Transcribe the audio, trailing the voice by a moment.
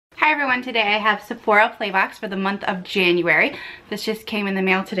everyone, today I have Sephora Box for the month of January. This just came in the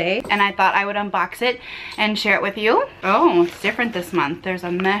mail today and I thought I would unbox it and share it with you. Oh, it's different this month. There's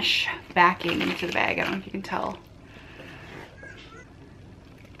a mesh backing to the bag. I don't know if you can tell.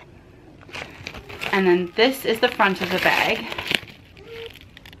 And then this is the front of the bag.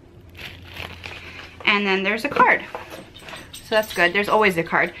 And then there's a card. So that's good. There's always a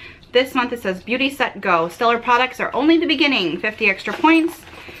card. This month it says Beauty Set Go. Stellar products are only the beginning. 50 extra points.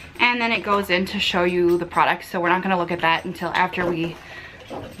 And then it goes in to show you the products. So we're not going to look at that until after we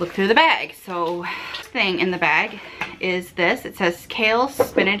look through the bag. So thing in the bag is this. It says kale,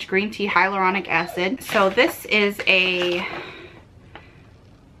 spinach, green tea, hyaluronic acid. So this is a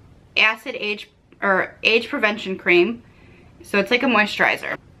acid age prevention cream. So it's like a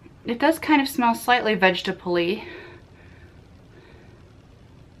moisturizer. It does kind of smell slightly vegetable-y,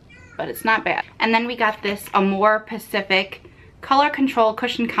 but it's not bad. And then we got this Amore Pacific Color Control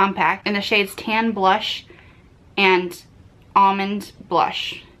Cushion Compact in the shades Tan Blush and Almond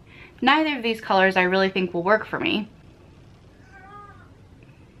Blush. Neither of these colors I really think will work for me,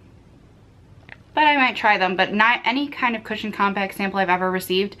 but I might try them. But not any kind of cushion compact sample I've ever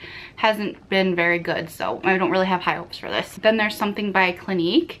received hasn't been very good, so I don't really have high hopes for this. Then there's something by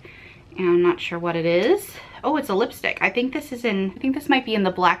Clinique, and I'm not sure what it is. Oh, it's a lipstick. I think this might be in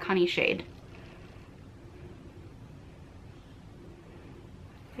the Black Honey shade.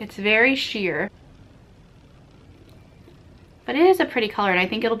 It's very sheer, but it is a pretty color and I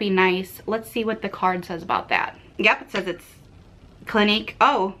think it'll be nice. Let's see what the card says about that. Yep, it says it's Clinique.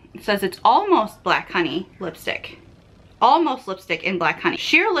 Oh, it says it's almost Black Honey lipstick. Almost lipstick in Black Honey.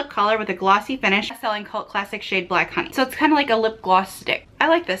 Sheer lip color with a glossy finish. Selling cult classic shade Black Honey. So it's kind of like a lip gloss stick. I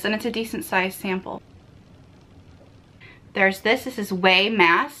like this and it's a decent size sample. There's this. This is Way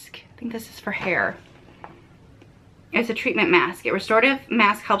Mask. I think this is for hair. It's a treatment mask. A restorative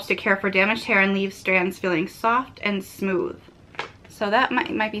mask helps to care for damaged hair and leaves strands feeling soft and smooth. So that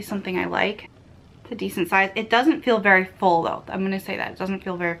might be something I like. It's a decent size. It doesn't feel very full though. I'm gonna say that. It doesn't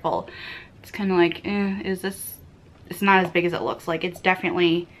feel very full. It's kind of like, is this... It's not as big as it looks like. It's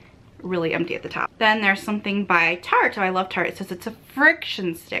definitely really empty at the top. Then there's something by Tarte. Oh, I love Tarte. It says it's a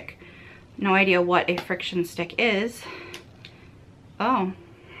friction stick. No idea what a friction stick is. Oh.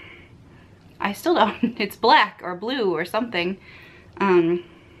 I still don't. It's black or blue or something.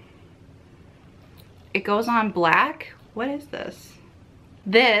 It goes on black. What is this?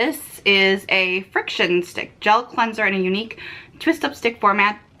 This is a friction stick. Gel cleanser in a unique twist-up stick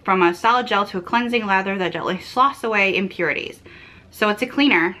format. From a solid gel to a cleansing lather that gently sloughs away impurities. So it's a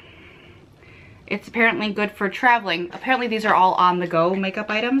cleaner. It's apparently good for traveling. Apparently these are all on-the-go makeup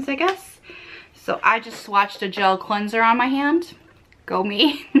items, I guess. So I just swatched a gel cleanser on my hand. Go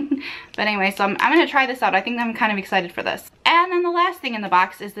me. But anyway, so I'm gonna try this out. I think I'm kind of excited for this. And then the last thing in the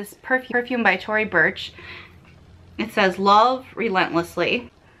box is this perfume by Tory Burch. It says Love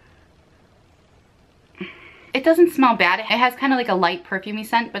Relentlessly. It doesn't smell bad. It has kind of like a light perfumey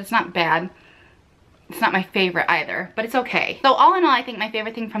scent, but it's not bad. It's not my favorite either, but it's okay. So all in all, I think my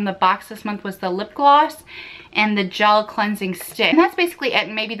favorite thing from the box this month was the lip gloss and the gel cleansing stick. And that's basically it,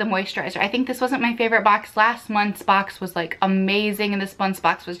 and maybe the moisturizer. I think this wasn't my favorite box. Last month's box was like amazing, and this month's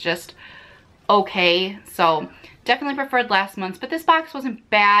box was just okay. So definitely preferred last month's, but this box wasn't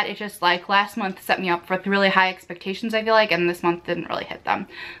bad. It just like last month set me up for really high expectations, I feel like, and this month didn't really hit them.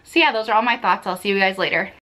 So yeah, those are all my thoughts. I'll see you guys later.